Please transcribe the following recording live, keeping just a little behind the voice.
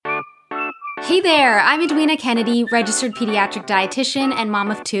Hey there, I'm Edwina Kennedy, registered pediatric dietitian and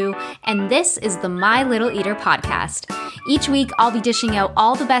mom of two, and this is the My Little Eater podcast. Each week, I'll be dishing out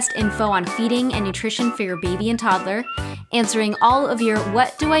all the best info on feeding and nutrition for your baby and toddler, answering all of your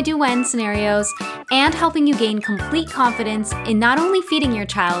what do I do when scenarios, and helping you gain complete confidence in not only feeding your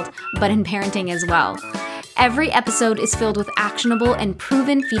child, but in parenting as well. Every episode is filled with actionable and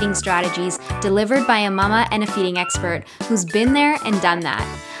proven feeding strategies delivered by a mama and a feeding expert who's been there and done that.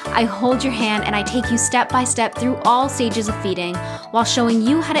 I hold your hand and I take you step by step through all stages of feeding while showing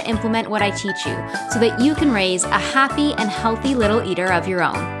you how to implement what I teach you so that you can raise a happy and healthy little eater of your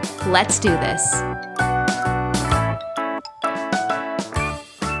own. Let's do this.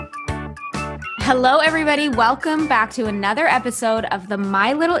 Hello, everybody. Welcome back to another episode of the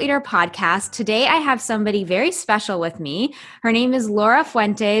My Little Eater podcast. Today, I have somebody very special with me. Her name is Laura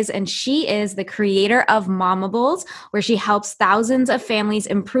Fuentes, and she is the creator of Momables, where she helps thousands of families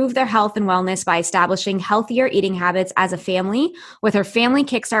improve their health and wellness by establishing healthier eating habits as a family with her Family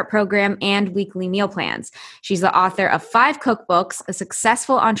Kickstart program and weekly meal plans. She's the author of 5 cookbooks, a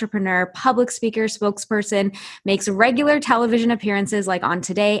successful entrepreneur, public speaker, spokesperson, makes regular television appearances like on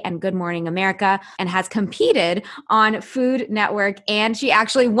Today and Good Morning America, and has competed on Food Network, and she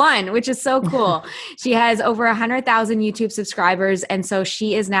actually won, which is so cool. She has over 100,000 YouTube subscribers, and so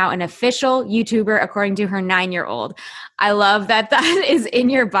she is now an official YouTuber according to her 9-year-old. I love that is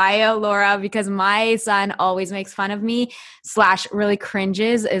in your bio, Laura, because my son always makes fun of me / really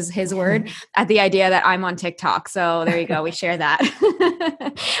cringes is his word at the idea that I'm on TikTok. So there you go. We share that.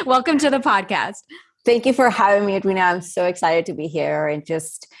 Welcome to the podcast. Thank you for having me, Edwina. I'm so excited to be here and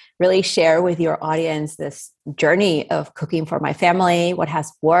just really share with your audience this journey of cooking for my family, what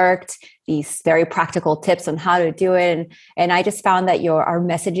has worked, these very practical tips on how to do it. And I just found that our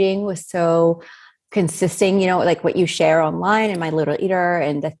messaging was so consistent, like what you share online in My Little Eater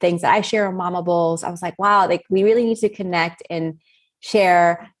and the things that I share on Momables. I was like, wow, we really need to connect and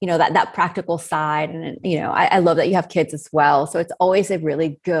share, that practical side. And, I love that you have kids as well. So it's always a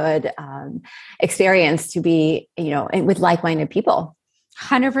really good experience to be, with like-minded people.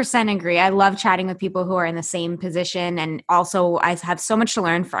 100% agree. I love chatting with people who are in the same position. And also I have so much to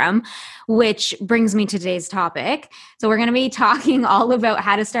learn from, which brings me to today's topic. So we're going to be talking all about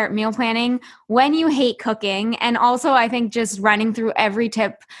how to start meal planning when you hate cooking. And also I think just running through every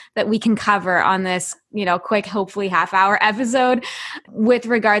tip that we can cover on this, quick, hopefully half-hour episode with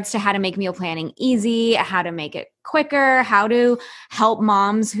regards to how to make meal planning easy, how to make it quicker, how to help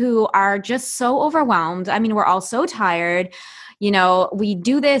moms who are just so overwhelmed. I mean, we're all so tired. We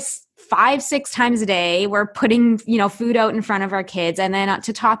do this 5-6 times a day. We're putting, food out in front of our kids. And then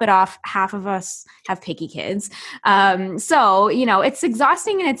to top it off, half of us have picky kids. So it's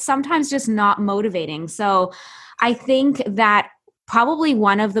exhausting and it's sometimes just not motivating. So I think that probably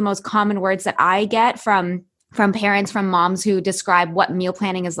one of the most common words that I get from parents, from moms who describe what meal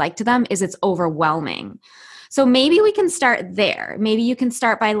planning is like to them is it's overwhelming. So maybe we can start there. Maybe you can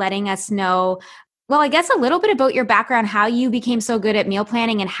start by letting us know, well, I guess a little bit about your background, how you became so good at meal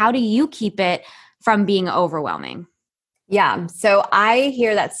planning and how do you keep it from being overwhelming? Yeah. So I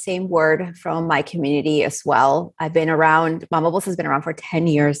hear that same word from my community as well. Momables has been around for 10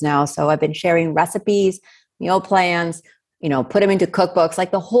 years now. So I've been sharing recipes, meal plans, put them into cookbooks,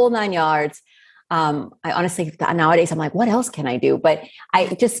 like the whole 9 yards. I honestly, nowadays I'm like, what else can I do? But I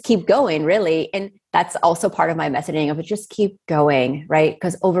just keep going, really. And that's also part of my messaging of just keep going, right?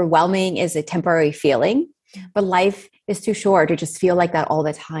 Because overwhelming is a temporary feeling, but life is too short to just feel like that all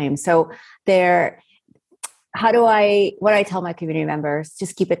the time. So what I tell my community members,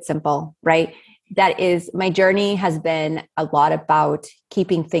 just keep it simple, right? That is, my journey has been a lot about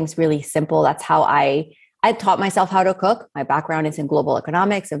keeping things really simple. That's how I taught myself how to cook. My background is in global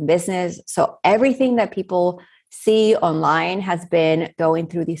economics and business. So everything that people see online has been going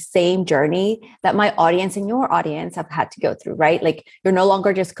through the same journey that my audience and your audience have had to go through, right? Like you're no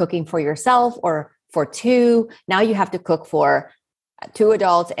longer just cooking for yourself or for 2. Now you have to cook for 2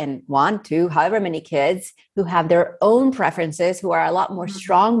 adults and 1, 2, however many kids who have their own preferences, who are a lot more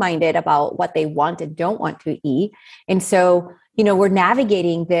strong-minded about what they want and don't want to eat. And so we're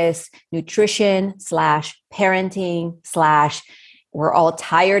navigating this nutrition / parenting / we're all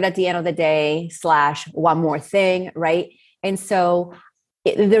tired at the end of the day / one more thing, right? And so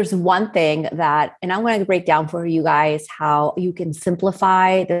there's one thing that, and I'm going to break down for you guys how you can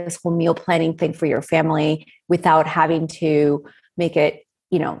simplify this whole meal planning thing for your family without having to make it,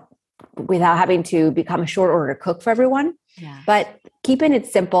 without having to become a short order cook for everyone. Yeah. But keeping it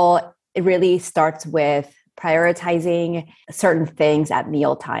simple, it really starts with prioritizing certain things at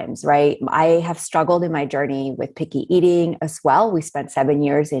meal times, right? I have struggled in my journey with picky eating as well. We spent 7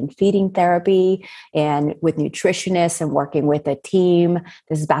 years in feeding therapy and with nutritionists and working with a team.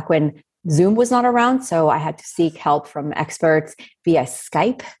 This is back when Zoom was not around, so I had to seek help from experts via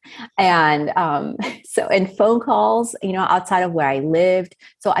Skype and and phone calls, outside of where I lived.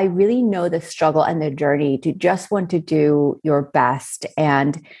 So I really know the struggle and the journey to just want to do your best.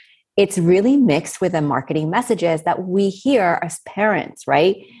 And it's really mixed with the marketing messages that we hear as parents,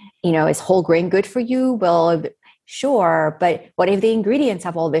 right? Is whole grain good for you? Well, sure, but what if the ingredients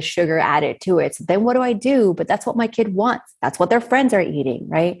have all this sugar added to it? So then what do I do? But that's what my kid wants. That's what their friends are eating,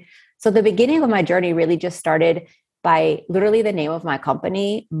 right? So the beginning of my journey really just started by literally the name of my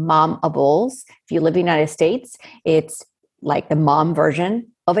company, Momables. If you live in the United States, it's like the mom version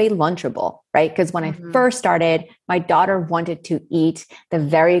of a Lunchable, right? Because when I first started, my daughter wanted to eat the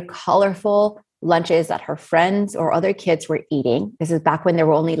very colorful lunches that her friends or other kids were eating. This is back when there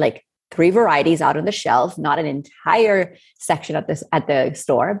were only like 3 varieties out on the shelf, not an entire section at the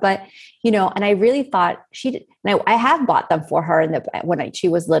store. But, and I really thought I have bought them for her when she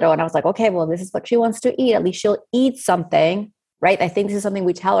was little. And I was like, okay, well, this is what she wants to eat. At least she'll eat something, right? I think this is something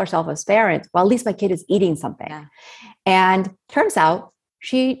we tell ourselves as parents. Well, at least my kid is eating something. Yeah. And turns out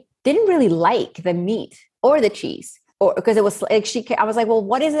she didn't really like the meat or the cheese, or because it was like, I was like, well,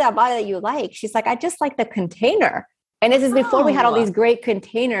 what is it about it that you like? She's like, I just like the container. And this is before we had all these great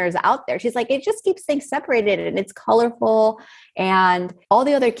containers out there. She's like, it just keeps things separated and it's colorful and all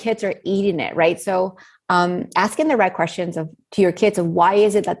the other kids are eating it, right? So asking the right questions to your kids of why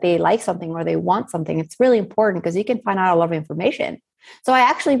is it that they like something or they want something, it's really important because you can find out a lot of information. So I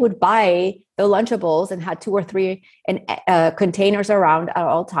actually would buy the Lunchables and had 2 or 3 containers around at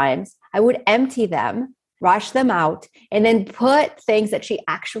all times. I would empty them, wash them out, and then put things that she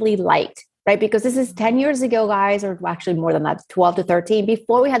actually liked. Right? Because this is 10 years ago, guys, or actually more than that, 12 to 13,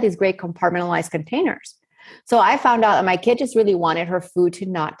 before we had these great compartmentalized containers. So I found out that my kid just really wanted her food to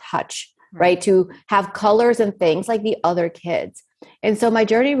not touch, right? To have colors and things like the other kids. And so my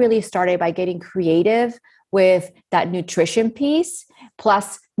journey really started by getting creative with that nutrition piece,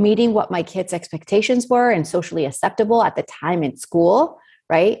 plus meeting what my kids' expectations were and socially acceptable at the time in school,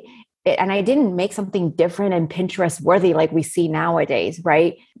 right? And I didn't make something different and Pinterest worthy like we see nowadays,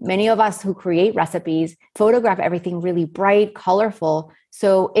 right? Many of us who create recipes photograph everything really bright, colorful.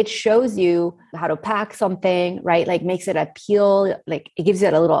 So it shows you how to pack something, right? Like makes it appeal, like it gives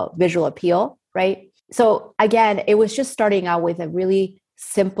it a little visual appeal, right? So again, it was just starting out with a really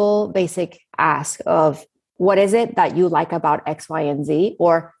simple, basic ask of what is it that you like about X, Y, and Z?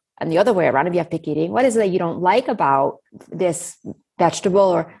 Or, and the other way around, if you have picky eating, what is it that you don't like about this vegetable?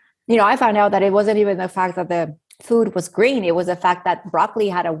 Or I found out that it wasn't even the fact that the food was green. It was the fact that broccoli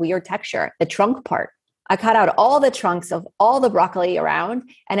had a weird texture, the trunk part. I cut out all the trunks of all the broccoli around,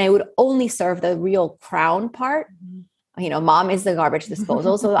 and I would only serve the real crown part. Mom is the garbage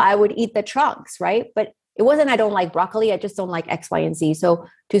disposal. So I would eat the trunks, right? But it wasn't, I don't like broccoli. I just don't like X, Y, and Z. So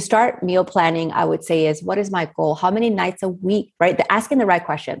to start meal planning, I would say is, what is my goal? How many nights a week, right? Asking the right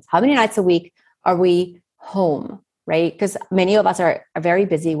questions. How many nights a week are we home? Right? Because many of us are very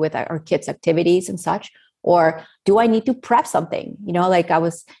busy with our kids' activities and such. Or do I need to prep something? Like I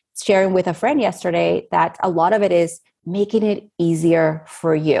was sharing with a friend yesterday that a lot of it is making it easier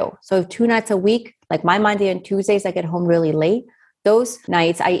for you. So 2 nights a week, like my Monday and Tuesdays, I get home really late. Those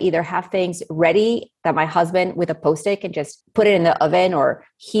nights, I either have things ready that my husband with a Post-it can just put it in the oven or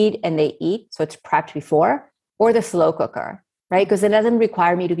heat and they eat. So it's prepped before, or the slow cooker, right? Because it doesn't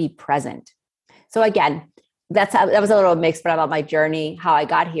require me to be present. So again, that was a little mixed, but about my journey, how I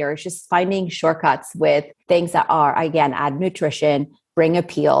got here. It's just finding shortcuts with things that are, again, add nutrition, bring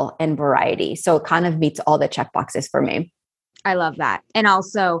appeal and variety. So it kind of meets all the check boxes for me. I love that. And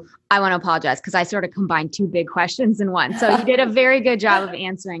also, I want to apologize because I sort of combined 2 big questions in one. So you did a very good job of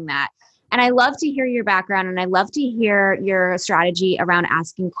answering that. And I love to hear your background and I love to hear your strategy around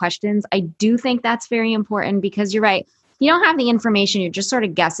asking questions. I do think that's very important because you're right. You don't have the information. You're just sort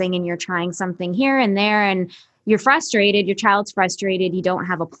of guessing and you're trying something here and there and you're frustrated. Your child's frustrated. You don't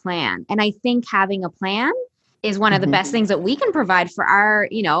have a plan. And I think having a plan is one of the best things that we can provide for our,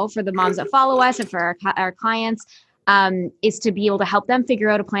 for the moms that follow us and for our clients, is to be able to help them figure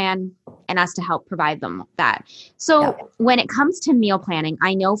out a plan and us to help provide them that. So when it comes to meal planning,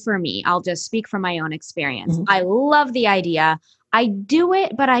 I know for me, I'll just speak from my own experience. I love the idea. I do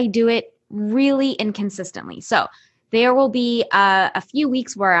it, but I do it really inconsistently. So there will be a few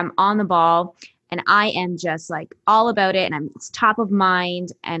weeks where I'm on the ball and I am just like all about it, and it's top of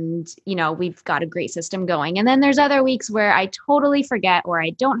mind, and we've got a great system going. And then there's other weeks where I totally forget, or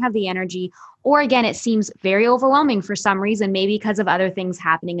I don't have the energy, or again, it seems very overwhelming for some reason, maybe because of other things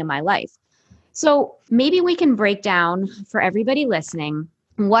happening in my life. So maybe we can break down for everybody listening,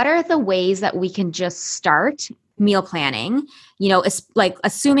 what are the ways that we can just start meal planning, like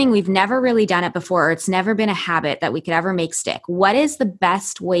assuming we've never really done it before, or it's never been a habit that we could ever make stick. What is the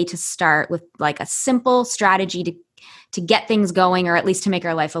best way to start with like a simple strategy to get things going, or at least to make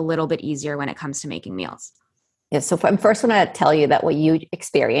our life a little bit easier when it comes to making meals? Yeah, so I'm first want to tell you that what you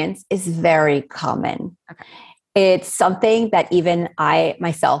experience is very common. Okay. It's something that even I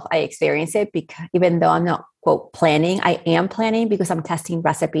experience it, because even though I'm not quote planning, I am planning because I'm testing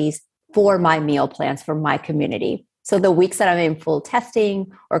recipes for my meal plans for my community. So the weeks that I'm in full testing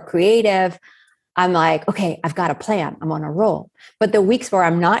or creative, I'm like, okay, I've got a plan. I'm on a roll. But the weeks where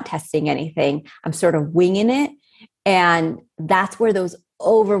I'm not testing anything, I'm sort of winging it. And that's where those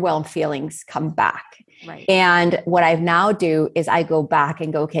overwhelmed feelings come back. Right. And what I now do is I go back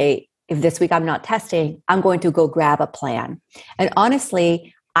and go, okay, if this week I'm not testing, I'm going to go grab a plan. And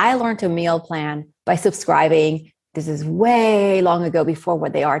honestly, I learned to meal plan by subscribing, this is way long ago before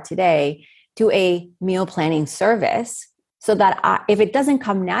what they are today, to a meal planning service, so that if it doesn't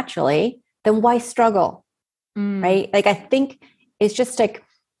come naturally, then why struggle? Right? Like, I think it's just like,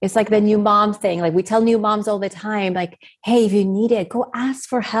 it's like the new mom thing. Like we tell new moms all the time, like, hey, if you need it, go ask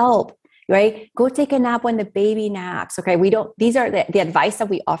for help, right? Go take a nap when the baby naps. Okay. These are the advice that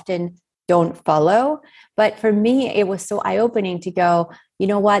we often don't follow. But for me, it was so eye-opening to go, you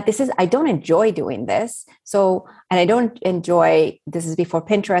know what, I don't enjoy doing this. So, and I don't enjoy, this is before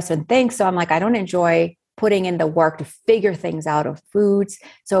Pinterest and things. So I'm like, I don't enjoy putting in the work to figure things out of foods.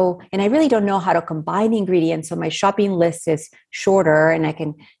 So, and I really don't know how to combine ingredients. So my shopping list is shorter and I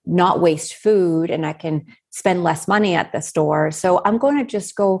can not waste food and I can spend less money at the store. So I'm going to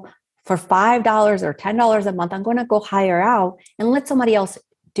just go for $5 or $10 a month. I'm going to go hire out and let somebody else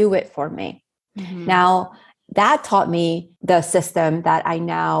do it for me. Mm-hmm. Now, that taught me the system that I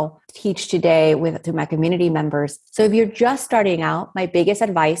now teach today to my community members. So if you're just starting out, my biggest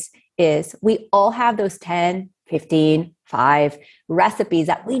advice is we all have those 10, 15, 5 recipes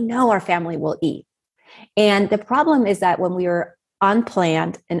that we know our family will eat. And the problem is that when we are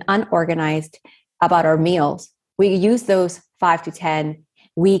unplanned and unorganized about our meals, we use those 5 to 10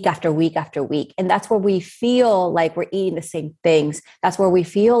 week after week after week. And that's where we feel like we're eating the same things. That's where we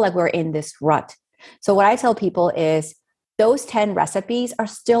feel like we're in this rut. So what I tell people is those 10 recipes are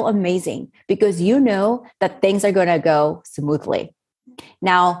still amazing because you know that things are going to go smoothly.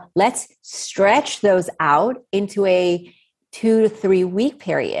 Now, let's stretch those out into a 2 to 3 week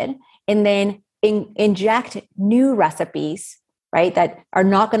period and then inject new recipes, right, that are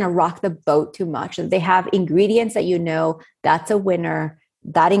not going to rock the boat too much. They have ingredients that you know that's a winner,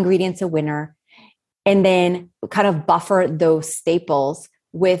 that ingredient's a winner, and then kind of buffer those staples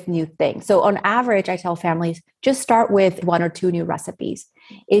with new things. So on average, I tell families, just start with 1 or 2 new recipes.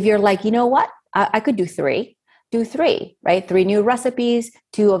 If you're like, you know what, I could do 3, do 3, right? 3 new recipes,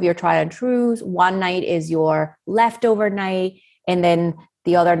 2 of your tried and trues. One night is your leftover night. And then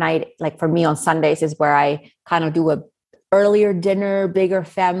the other night, like for me on Sundays, is where I kind of do a earlier dinner, bigger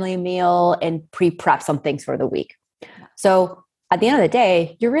family meal, and pre-prep some things for the week. So at the end of the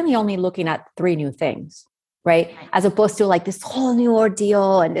day, you're really only looking at 3 new things, right? As opposed to like this whole new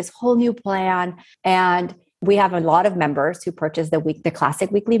ordeal and this whole new plan. And we have a lot of members who purchase the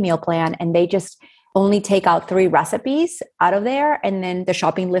classic weekly meal plan, and they just only take out 3 recipes out of there. And then the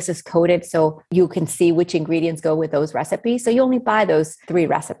shopping list is coded so you can see which ingredients go with those recipes. So you only buy those 3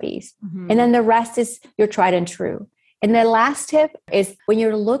 recipes. Mm-hmm. And then the rest is your tried and true. And the last tip is when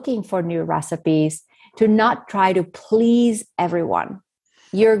you're looking for new recipes, to not try to please everyone.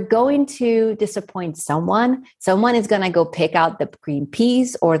 You're going to disappoint someone. Someone is going to go pick out the green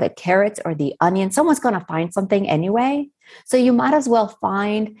peas or the carrots or the onion. Someone's going to find something anyway. So you might as well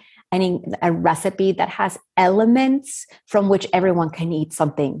find a recipe that has elements from which everyone can eat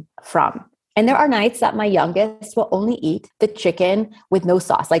something from. And there are nights that my youngest will only eat the chicken with no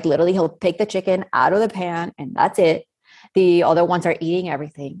sauce. Like literally he'll pick the chicken out of the pan and that's it. The other ones are eating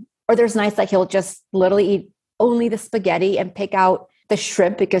everything. Or there's nights like he'll just literally eat only the spaghetti and pick out the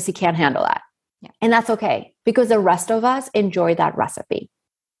shrimp because he can't handle that. Yeah. And that's okay because the rest of us enjoy that recipe.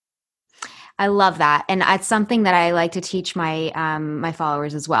 I love that. And it's something that I like to teach my my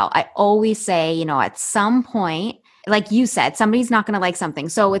followers as well. I always say, at some point, like you said, somebody's not going to like something.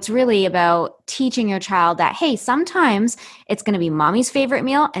 So it's really about teaching your child that, hey, sometimes it's going to be mommy's favorite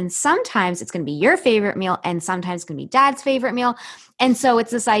meal, and sometimes it's going to be your favorite meal, and sometimes it's going to be dad's favorite meal. And so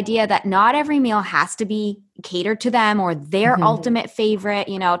it's this idea that not every meal has to be catered to them or their ultimate favorite,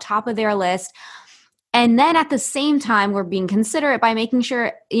 top of their list. And then at the same time, we're being considerate by making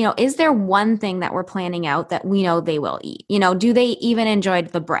sure, is there one thing that we're planning out that we know they will eat? Do they even enjoy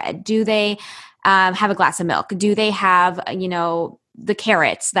the bread? Do they have a glass of milk? Do they have, the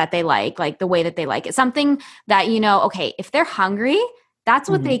carrots that they like the way that they like it? Something that, okay, if they're hungry, that's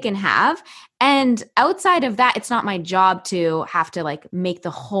what they can have. And outside of that, it's not my job to have to like make the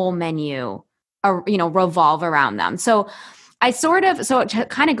whole menu, revolve around them. So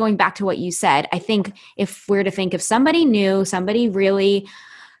kind of going back to what you said, I think if we're to think of somebody new, somebody really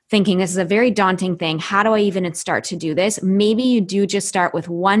thinking this is a very daunting thing, how do I even start to do this? Maybe you do just start with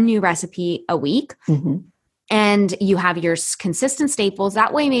one new recipe a week. And you have your consistent staples.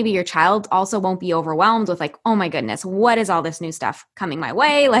 That way, maybe your child also won't be overwhelmed with like, oh my goodness, what is all this new stuff coming my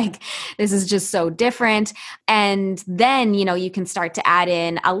way? Like, this is just so different. And then, you can start to add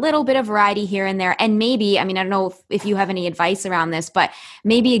in a little bit of variety here and there. And maybe, I don't know if you have any advice around this, but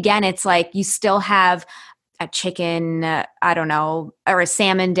maybe again, it's like you still have a chicken, I don't know, or a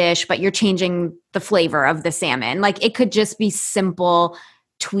salmon dish, but you're changing the flavor of the salmon. Like it could just be simple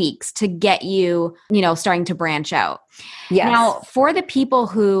tweaks to get you, starting to branch out. Yes. Now, for the people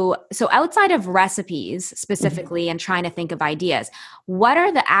so outside of recipes specifically and trying to think of ideas, what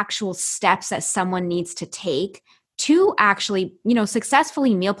are the actual steps that someone needs to take to actually,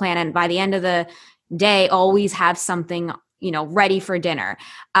 successfully meal plan and by the end of the day, always have something, ready for dinner?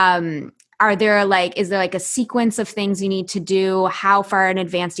 Is there like a sequence of things you need to do? How far in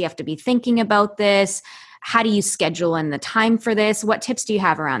advance do you have to be thinking about this? How do you schedule in the time for this? What tips do you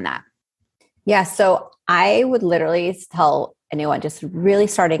have around that? Yeah. So I would literally tell anyone just really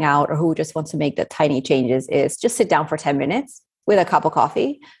starting out or who just wants to make the tiny changes is just sit down for 10 minutes with a cup of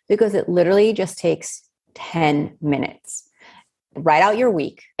coffee, because it literally just takes 10 minutes. Write out your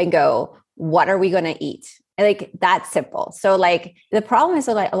week and go, what are we going to eat? And like that's simple. So like the problem is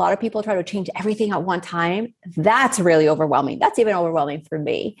that like a lot of people try to change everything at one time. That's really overwhelming. That's even overwhelming for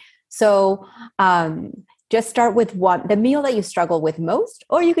me. So just start with the meal that you struggle with most,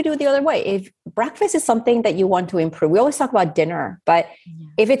 or you could do it the other way. If breakfast is something that you want to improve, we always talk about dinner, but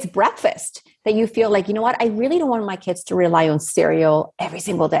if it's breakfast that you feel like, you know what, I really don't want my kids to rely on cereal every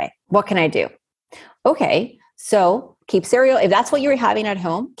single day. What can I do? Okay, so keep cereal. If that's what you're having at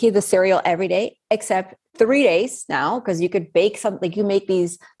home, keep the cereal every day, except 3 days now, because you could bake something. Like you make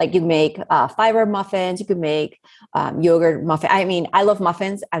these, like you make fiber muffins, you could make yogurt muffin. I love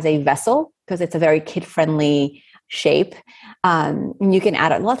muffins as a vessel because it's a very kid-friendly shape. And you can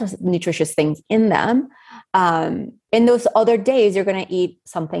add a lot of nutritious things in them. In those other days, you're going to eat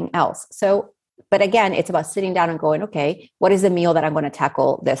something else. So, but again, it's about sitting down and going, okay, what is the meal that I'm going to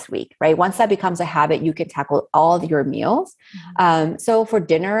tackle this week, right? Once that becomes a habit, you can tackle all of your meals. So for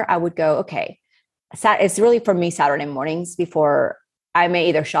dinner, I would go, okay, it's really for me Saturday mornings before I may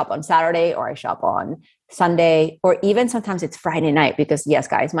either shop on Saturday or I shop on Sunday, or even sometimes it's Friday night, because yes,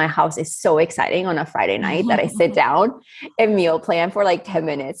 guys, my house is so exciting on a Friday night that I sit down and meal plan for like 10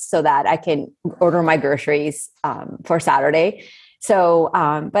 minutes so that I can order my groceries for Saturday. So,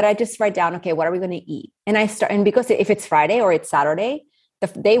 but I just write down, okay, what are we going to eat? And because if it's Friday or it's Saturday, the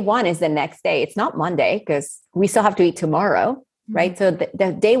day one is the next day. It's not Monday because we still have to eat tomorrow, right? So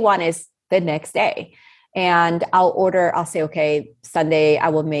the day one is the next day. And I'll say, okay, Sunday I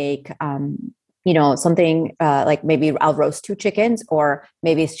will make, something like maybe I'll roast 2 chickens, or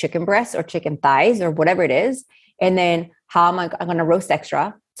maybe it's chicken breasts or chicken thighs or whatever it is. And then I'm going to roast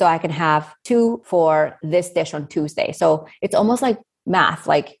extra so I can have 2 for this dish on Tuesday. So it's almost like math,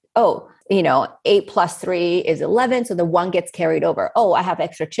 like, 8 plus 3 is 11. So the 1 gets carried over. Oh, I have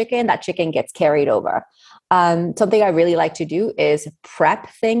extra chicken. That chicken gets carried over. Something I really like to do is prep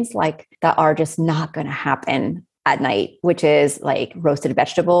things like that are just not going to happen at night, which is like roasted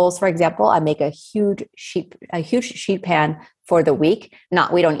vegetables. For example, I make a huge sheet pan for the week.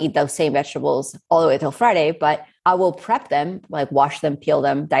 We don't eat those same vegetables all the way till Friday, but I will prep them, like wash them, peel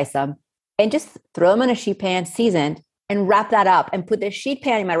them, dice them, and just throw them in a sheet pan, seasoned, and wrap that up and put the sheet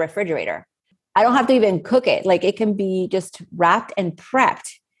pan in my refrigerator. I don't have to even cook it. Like it can be just wrapped and prepped.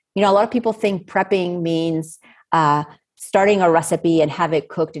 A lot of people think prepping means starting a recipe and have it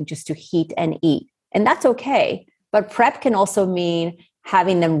cooked and just to heat and eat. And that's okay. But prep can also mean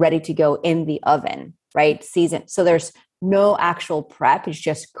having them ready to go in the oven, right? Season. So there's no actual prep. It's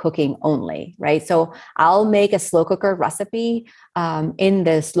just cooking only, right? So I'll make a slow cooker recipe in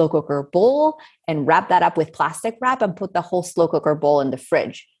the slow cooker bowl and wrap that up with plastic wrap and put the whole slow cooker bowl in the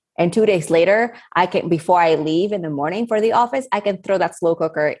fridge. And 2 days later, before I leave in the morning for the office, I can throw that slow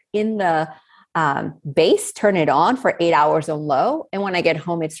cooker in the base, turn it on for 8 hours on low. And when I get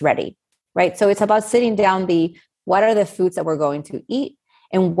home, it's ready, right? So it's about sitting down what are the foods that we're going to eat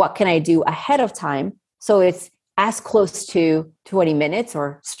and what can I do ahead of time? So it's as close to 20 minutes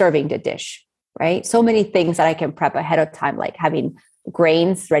or serving the dish, right? So many things that I can prep ahead of time, like having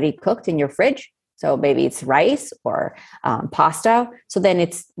grains ready cooked in your fridge. So maybe it's rice or pasta. So then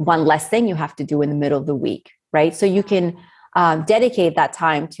it's one less thing you have to do in the middle of the week, right? So you can dedicate that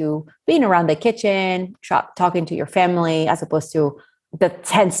time to being around the kitchen, talking to your family, as opposed to the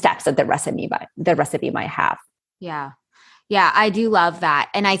 10 steps that the recipe might have. Yeah. Yeah, I do love that.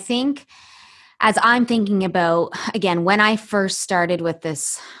 And I think as I'm thinking about, again, when I first started with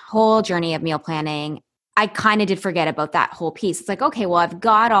this whole journey of meal planning, I kind of did forget about that whole piece. It's like, okay, well, I've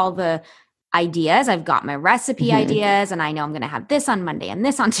got all the ideas. I've got my recipe ideas, and I know I'm going to have this on Monday and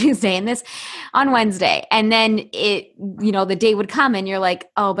this on Tuesday and this on Wednesday. And then the day would come and you're like,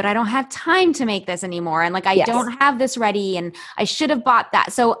 oh, but I don't have time to make this anymore. And like, I don't have this ready and I should have bought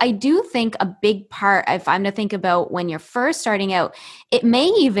that. So I do think a big part, if I'm to think about when you're first starting out, it may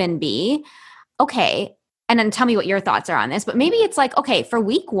even be, okay, and then tell me what your thoughts are on this, but maybe it's like, okay, for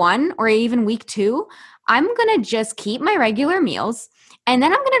week 1 or even week 2, I'm going to just keep my regular meals. And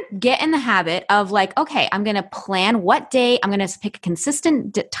then I'm going to get in the habit of like, okay, I'm going to plan what day, I'm going to pick a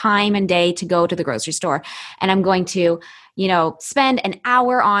consistent time and day to go to the grocery store. And I'm going to, spend an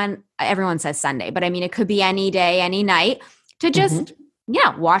hour on, everyone says Sunday, but I mean, it could be any day, any night to just,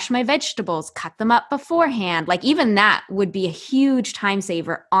 wash my vegetables, cut them up beforehand. Like even that would be a huge time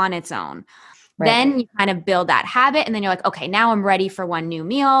saver on its own. Right. Then you kind of build that habit and then you're like, okay, now I'm ready for one new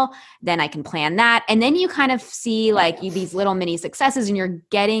meal. Then I can plan that. And then you kind of see like these little mini successes and you're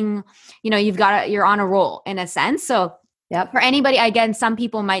getting, you're on a roll in a sense. So for anybody, again, some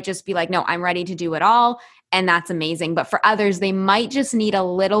people might just be like, no, I'm ready to do it all. And that's amazing. But for others, they might just need a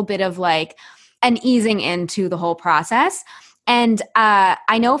little bit of like an easing into the whole process. And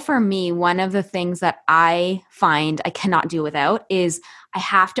I know for me, one of the things that I find I cannot do without is I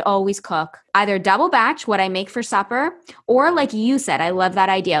have to always cook either double batch what I make for supper, or like you said, I love that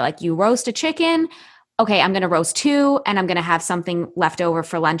idea. Like you roast a chicken. Okay, I'm going to roast 2 and I'm going to have something left over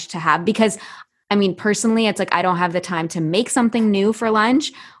for lunch to have. Because I mean, personally, it's like I don't have the time to make something new for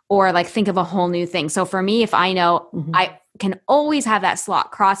lunch or like think of a whole new thing. So for me, if I know I can always have that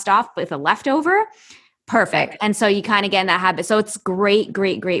slot crossed off with a leftover, perfect. And so you kind of get in that habit. So it's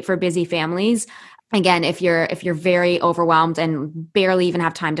great for busy families. Again, if you're very overwhelmed and barely even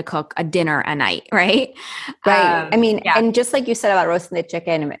have time to cook a dinner a night, right? Right. And just like you said about roasting the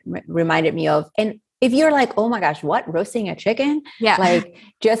chicken, it reminded me of, and if you're like, oh my gosh, what, roasting a chicken? Yeah. Like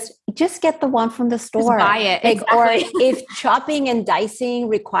just get the one from the store. Just buy it. Like, exactly. Or if chopping and dicing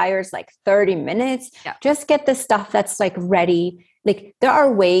requires like 30 minutes, just get the stuff that's like ready. Like there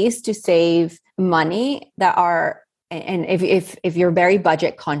are ways to save money that are, and if you're very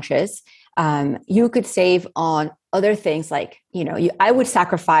budget conscious, you could save on other things like, I would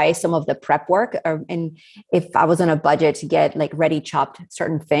sacrifice some of the prep work, and if I was on a budget to get like ready chopped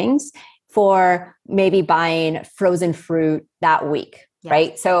certain things for maybe buying frozen fruit that week. Yes.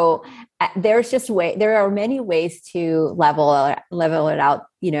 Right. So there are many ways to level it out,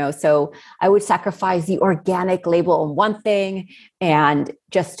 so I would sacrifice the organic label on one thing and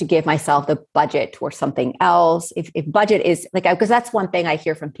just to give myself the budget for something else. If budget is like, because that's one thing I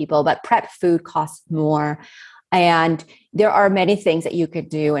hear from people, but prep food costs more. And there are many things that you could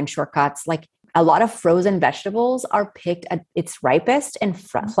do and shortcuts. Like a lot of frozen vegetables are picked at its ripest and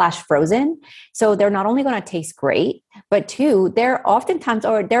flash frozen. So they're not only going to taste great, but 2, they're oftentimes,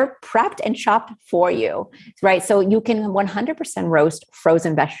 or they're prepped and chopped for you, right? So you can 100% roast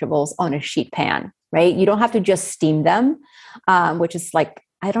frozen vegetables on a sheet pan, right? You don't have to just steam them, which is like,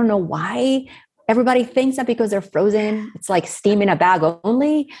 I don't know why everybody thinks that because they're frozen, it's like steam in a bag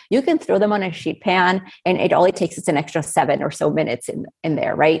only. You can throw them on a sheet pan and it only takes an extra 7 or so minutes in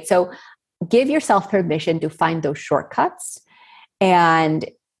there, right? So give yourself permission to find those shortcuts and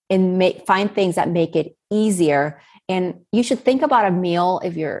find things that make it easier. And you should think about a meal,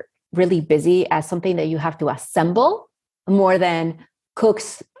 if you're really busy, as something that you have to assemble more than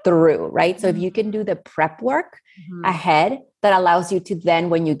cooks through, right? So if you can do the prep work ahead, that allows you to then,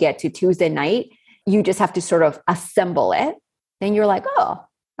 when you get to Tuesday night, you just have to sort of assemble it. Then you're like, oh,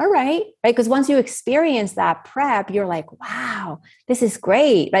 all right. Right. Because once you experience that prep, you're like, wow, this is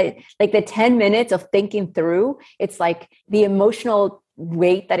great. Right. Like the 10 minutes of thinking through, it's like the emotional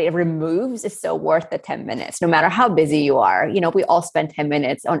weight that it removes is so worth the 10 minutes, no matter how busy you are. We all spend 10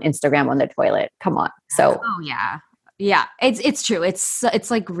 minutes on Instagram on the toilet. Come on. So, oh yeah. Yeah, it's true. It's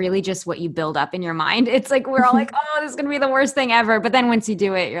like really just what you build up in your mind. It's like we're all like, oh, this is gonna be the worst thing ever. But then once you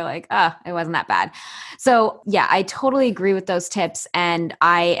do it, you're like, oh, it wasn't that bad. So yeah, I totally agree with those tips. And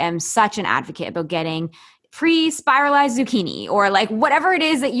I am such an advocate about getting pre-spiralized zucchini or like whatever it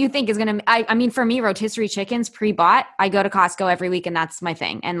is that you think is going to, I mean, for me, rotisserie chicken's pre-bought. I go to Costco every week and that's my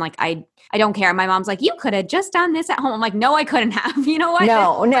thing. And like, I don't care. My mom's like, you could have just done this at home. I'm like, no, I couldn't have, you know what?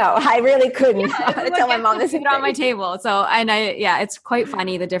 No, I really couldn't. Yeah, I tell my mom this on my table. So, it's quite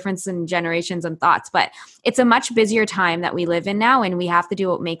funny, the difference in generations and thoughts, but it's a much busier time that we live in now. And we have to do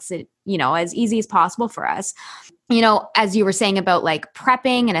what makes it, as easy as possible for us. As you were saying about like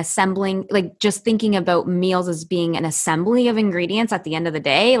prepping and assembling, like just thinking about meals as being an assembly of ingredients at the end of the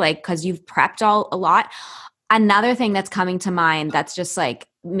day, like, cause you've prepped a lot. Another thing that's coming to mind that's just like,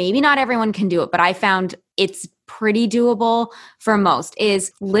 maybe not everyone can do it, but I found it's pretty doable for most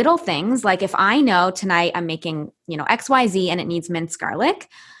is little things. Like if I know tonight I'm making, XYZ and it needs minced garlic,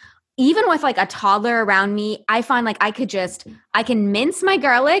 even with like a toddler around me, I find like I can mince my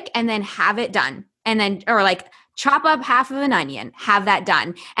garlic and then have it done. And then, or like chop up half of an onion, have that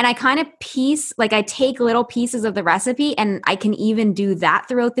done. And I kind of I take little pieces of the recipe and I can even do that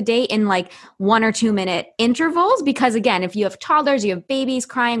throughout the day in like 1 or 2 minute intervals. Because again, if you have toddlers, you have babies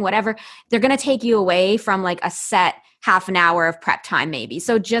crying, whatever, they're going to take you away from like a set half an hour of prep time, maybe.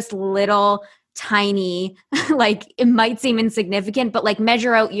 So just little tiny, like it might seem insignificant, but like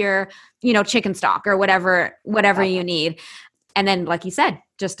measure out your, chicken stock or whatever you need. And then, like you said,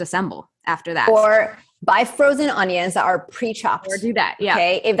 just assemble after that. Or buy frozen onions that are pre-chopped. Or do that. Yeah.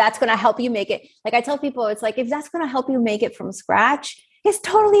 Okay. If that's going to help you make it, like I tell people, it's like, if that's going to help you make it from scratch, it's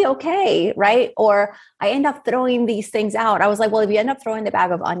totally okay. Right. Or I end up throwing these things out. I was like, well, if you end up throwing the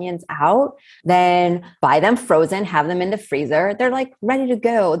bag of onions out, then buy them frozen, have them in the freezer. They're like ready to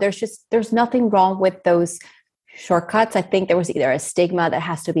go. There's nothing wrong with those shortcuts. I think there was either a stigma that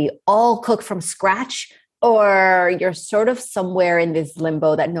has to be all cooked from scratch, or you're sort of somewhere in this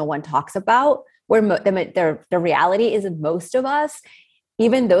limbo that no one talks about, where the reality is most of us,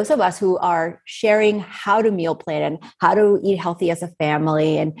 even those of us who are sharing how to meal plan and how to eat healthy as a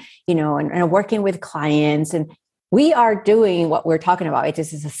family and, and working with clients, and we are doing what we're talking about. It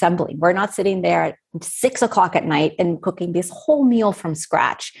just is assembling. We're not sitting there at 6 o'clock at night and cooking this whole meal from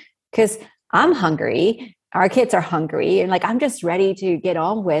scratch because I'm hungry. Our kids are hungry and like, I'm just ready to get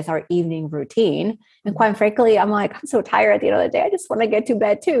on with our evening routine. And quite frankly, I'm like, I'm so tired at the end of the day. I just want to get to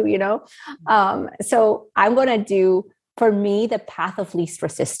bed too, So I'm going to do, for me, the path of least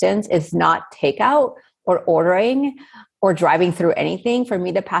resistance is not takeout or ordering or driving through anything. For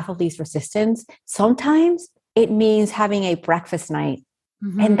me, the path of least resistance, sometimes it means having a breakfast night.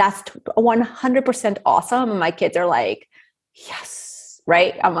 Mm-hmm. And that's 100% awesome. And my kids are like, yes.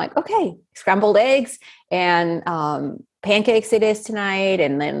 Right. I'm like, okay, scrambled eggs and pancakes it is tonight.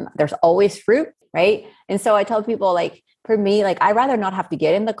 And then there's always fruit. Right. And so I tell people, like, for me, like, I'd rather not have to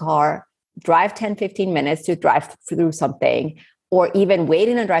get in the car, drive 10, 15 minutes to drive through something, or even wait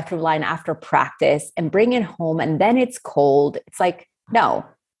in a drive-through line after practice and bring it home. And then it's cold. It's like, no,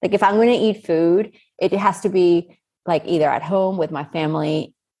 like if I'm going to eat food, it has to be like either at home with my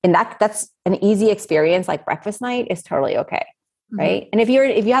family. And that's an easy experience. Like breakfast night is totally okay. Right. And if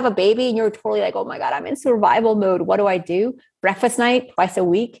you have a baby and you're totally like, oh my God, I'm in survival mode, what do I do? Breakfast night twice a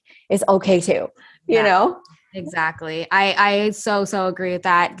week is okay too. You know? Exactly. I so agree with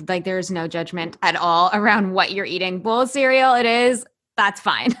that. Like there's no judgment at all around what you're eating. Bowl of cereal, that's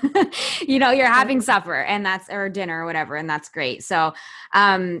fine. You're having supper and or dinner or whatever. And that's great. So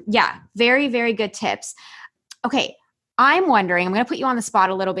very, very good tips. Okay. I'm wondering, I'm going to put you on the spot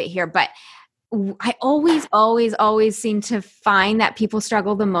a little bit here, but I always seem to find that people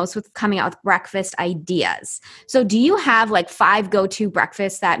struggle the most with coming out with breakfast ideas. So do you have like 5 go-to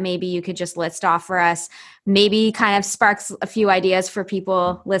breakfasts that maybe you could just list off for us? Maybe kind of sparks a few ideas for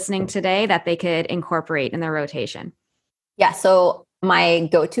people listening today that they could incorporate in their rotation. Yeah. So my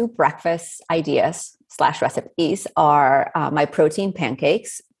go-to breakfast ideas / recipes are my protein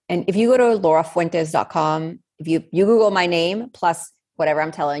pancakes. And if you go to laurafuentes.com, if you Google my name plus whatever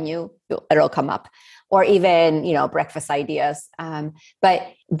I'm telling you, it'll come up. Or even, breakfast ideas. But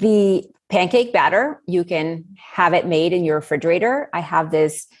the pancake batter, you can have it made in your refrigerator. I have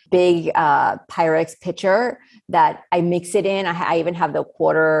this big Pyrex pitcher that I mix it in. I even have the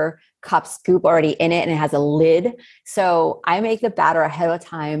quarter cup scoop already in it and it has a lid. So I make the batter ahead of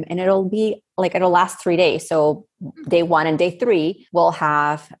time and it'll last 3 days. So day 1 and day 3, we'll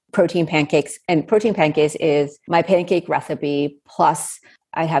have protein pancakes, and protein pancakes is my pancake recipe. Plus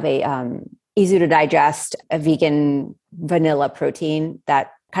I have a, easy to digest, a vegan vanilla protein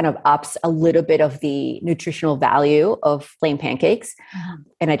that kind of ups a little bit of the nutritional value of plain pancakes.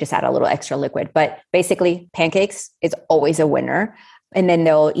 And I just add a little extra liquid, but basically pancakes is always a winner. And then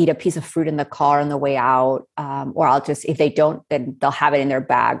they'll eat a piece of fruit in the car on the way out. Or if they don't, then they'll have it in their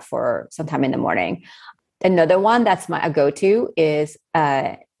bag for sometime in the morning. Another one that's my go-to is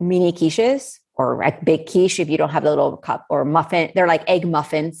mini quiches or a big quiche if you don't have the little cup, or muffin. They're like egg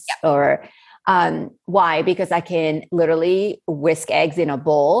muffins. Yep. Or why? Because I can literally whisk eggs in a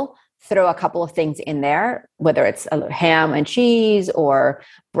bowl, throw a couple of things in there, whether it's a ham and cheese or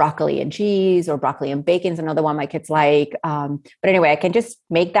broccoli and cheese, or broccoli and bacon is another one my kids like. But anyway, I can just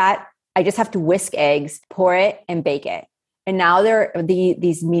make that. I just have to whisk eggs, pour it, and bake it. And now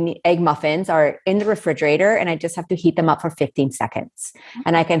these mini egg muffins are in the refrigerator, and I just have to heat them up for 15 seconds.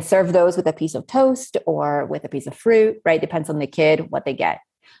 And I can serve those with a piece of toast or with a piece of fruit, right? Depends on the kid, what they get.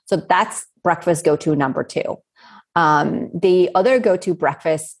 So that's breakfast go-to number 2. The other go-to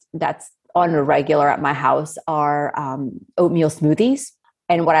breakfast that's on a regular at my house are oatmeal smoothies.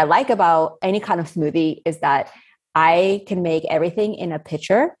 And what I like about any kind of smoothie is that I can make everything in a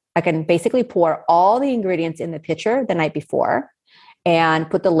pitcher. I can basically pour all the ingredients in the pitcher the night before and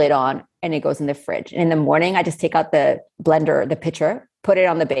put the lid on, and it goes in the fridge. And in the morning, I just take out the blender, the pitcher, put it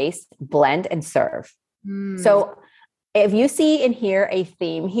on the base, blend, and serve. So if you see and hear a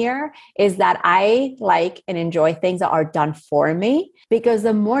theme here, is that I like and enjoy things that are done for me, because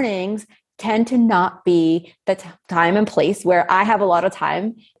the mornings tend to not be the time and place where I have a lot of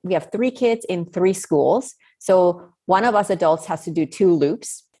time. We have 3 kids in 3 schools. So one of us adults has to do 2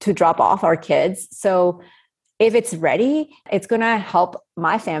 loops to drop off our kids. So if it's ready, it's going to help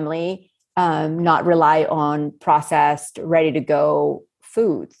my family not rely on processed, ready to go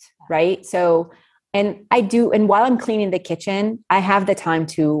foods, right? So and while I'm cleaning the kitchen, I have the time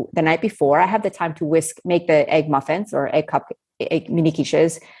the night before, I have the time to make the egg muffins or egg mini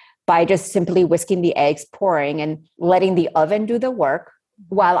quiches by just simply whisking the eggs, pouring, and letting the oven do the work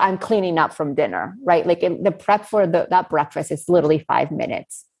while I'm cleaning up from dinner, right? Like the prep for that breakfast is literally 5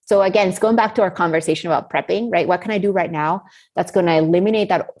 minutes. So again, it's going back to our conversation about prepping, right? What can I do right now that's going to eliminate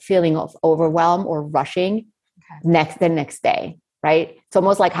that feeling of overwhelm or rushing the next day? Right? It's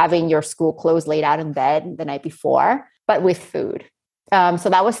almost like having your school clothes laid out in bed the night before, but with food. So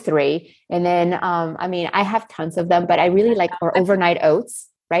that was 3. And then, I have tons of them, but I really like our overnight oats,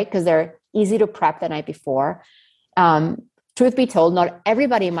 right? Because they're easy to prep the night before. Truth be told, not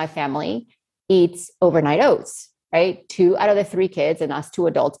everybody in my family eats overnight oats, right? 2 out of the 3 kids and us 2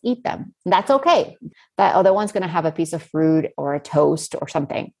 adults eat them. And that's okay. That other one's going to have a piece of fruit or a toast or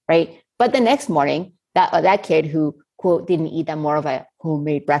something, right? But the next morning, that kid who, quote, didn't eat that more of a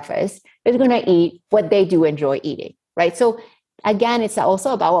homemade breakfast is going to eat what they do enjoy eating, right? So again, it's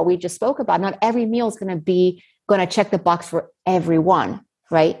also about what we just spoke about. Not every meal is going to check the box for everyone,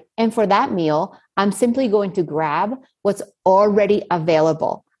 right? And for that meal, I'm simply going to grab what's already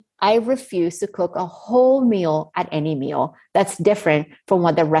available. I refuse to cook a whole meal at any meal that's different from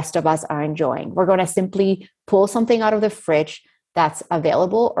what the rest of us are enjoying. We're going to simply pull something out of the fridge that's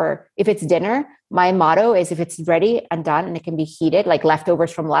available, or if it's dinner, my motto is if it's ready and done and it can be heated, like leftovers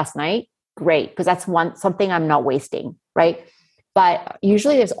from last night, great, because that's something I'm not wasting, right? But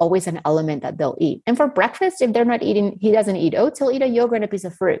usually there's always an element that they'll eat. And for breakfast, if they're not eating, he doesn't eat oats, he'll eat a yogurt and a piece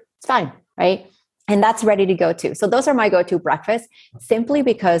of fruit. It's fine, right? And that's ready to go too. So those are my go-to breakfasts, simply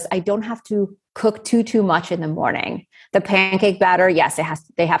because I don't have to cook too much in the morning. The pancake batter, yes,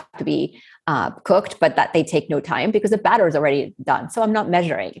 they have to be cooked, but that they take no time because the batter is already done. So I'm not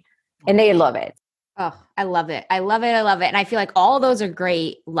measuring, and they love it. Oh, I love it. I love it. I love it. And I feel like all those are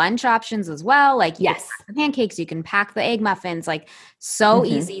great lunch options as well. Like you can pack the pancakes, you can pack the egg muffins, like so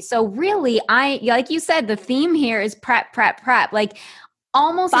easy. So really, like you said, the theme here is prep. Like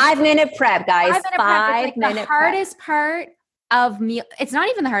almost 5-minute prep, guys. 5-minute prep. It's like the hardest part of meal. It's not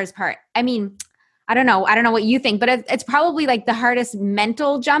even the hardest part. I mean, I don't know what you think, but it's probably like the hardest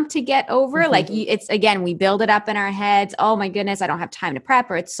mental jump to get over. Like it's, again, we build it up in our heads. Oh my goodness, I don't have time to prep,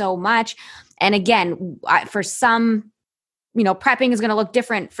 or it's so much. And again, for some, prepping is going to look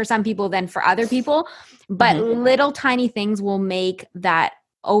different for some people than for other people, but little tiny things will make that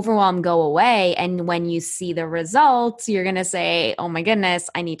overwhelm go away. And when you see the results, you're going to say, oh my goodness,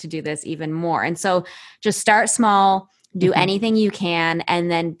 I need to do this even more. And so just start small. do anything you can,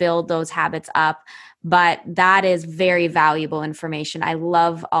 and then build those habits up. But that is very valuable information. I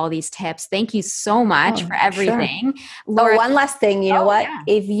love all these tips. Thank you so much for everything. Sure. Laura, one last thing, you know what? Yeah.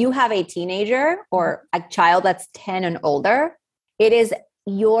 If you have a teenager or a child that's 10 and older, it is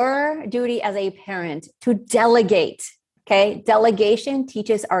your duty as a parent to delegate. Okay. Delegation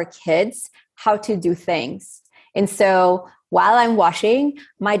teaches our kids how to do things. And so while I'm washing,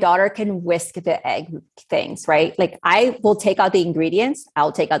 my daughter can whisk the egg things, right? Like I will take out the ingredients.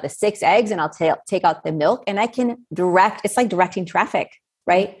 I'll take out the 6 eggs and I'll take out the milk, and I can direct. It's like directing traffic,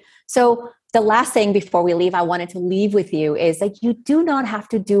 right? So the last thing before we leave, I wanted to leave with you is like, you do not have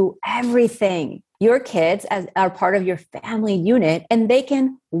to do everything. Your kids are part of your family unit, and they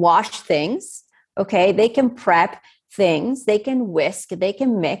can wash things. Okay. They can prep things. They can whisk, they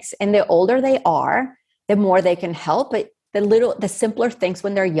can mix. And the older they are, the more they can help. But the simpler things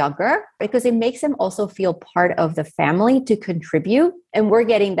when they're younger, because it makes them also feel part of the family to contribute. And we're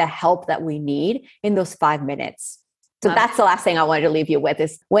getting the help that we need in those 5 minutes. So that's the last thing I wanted to leave you with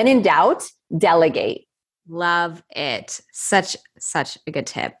is when in doubt, delegate. Love it. Such a good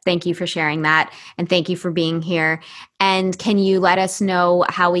tip. Thank you for sharing that. And thank you for being here. And can you let us know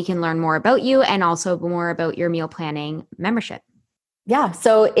how we can learn more about you and also more about your meal planning membership? Yeah.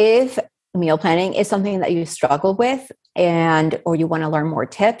 So if meal planning is something that you struggle with or you want to learn more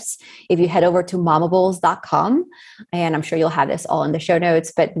tips, if you head over to momables.com, and I'm sure you'll have this all in the show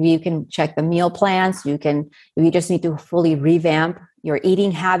notes, but you can check the meal plans. You just need to fully revamp your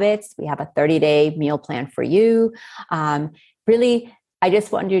eating habits. We have a 30-day meal plan for you. Really, I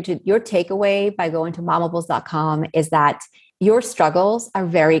just want your takeaway by going to momables.com is that your struggles are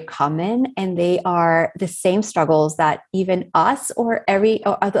very common, and they are the same struggles that even us or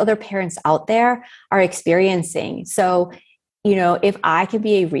other parents out there are experiencing. So, if I can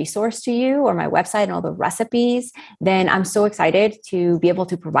be a resource to you or my website and all the recipes, then I'm so excited to be able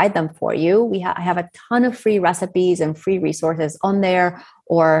to provide them for you. I have a ton of free recipes and free resources on there,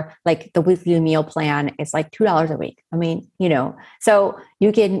 or like the weekly meal plan is like $2 a week. I mean, so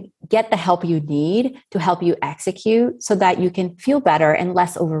you can get the help you need to help you execute so that you can feel better and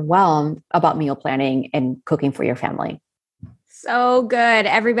less overwhelmed about meal planning and cooking for your family. So good.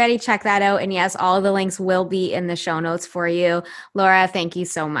 Everybody check that out. And yes, all of the links will be in the show notes for you. Laura, thank you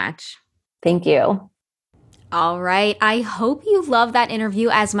so much. Thank you. All right. I hope you loved that interview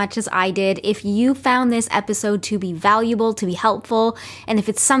as much as I did. If you found this episode to be valuable, to be helpful, and if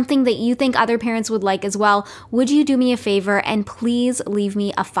it's something that you think other parents would like as well, would you do me a favor and please leave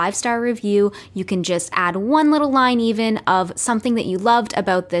me a 5-star review? You can just add one little line even of something that you loved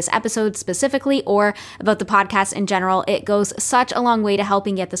about this episode specifically or about the podcast in general. It goes such a long way to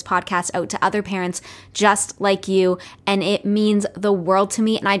helping get this podcast out to other parents just like you, and it means the world to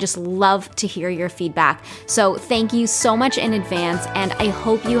me, and I just love to hear your feedback. So thank you so much in advance, and I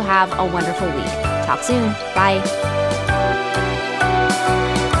hope you have a wonderful week. Talk soon. Bye.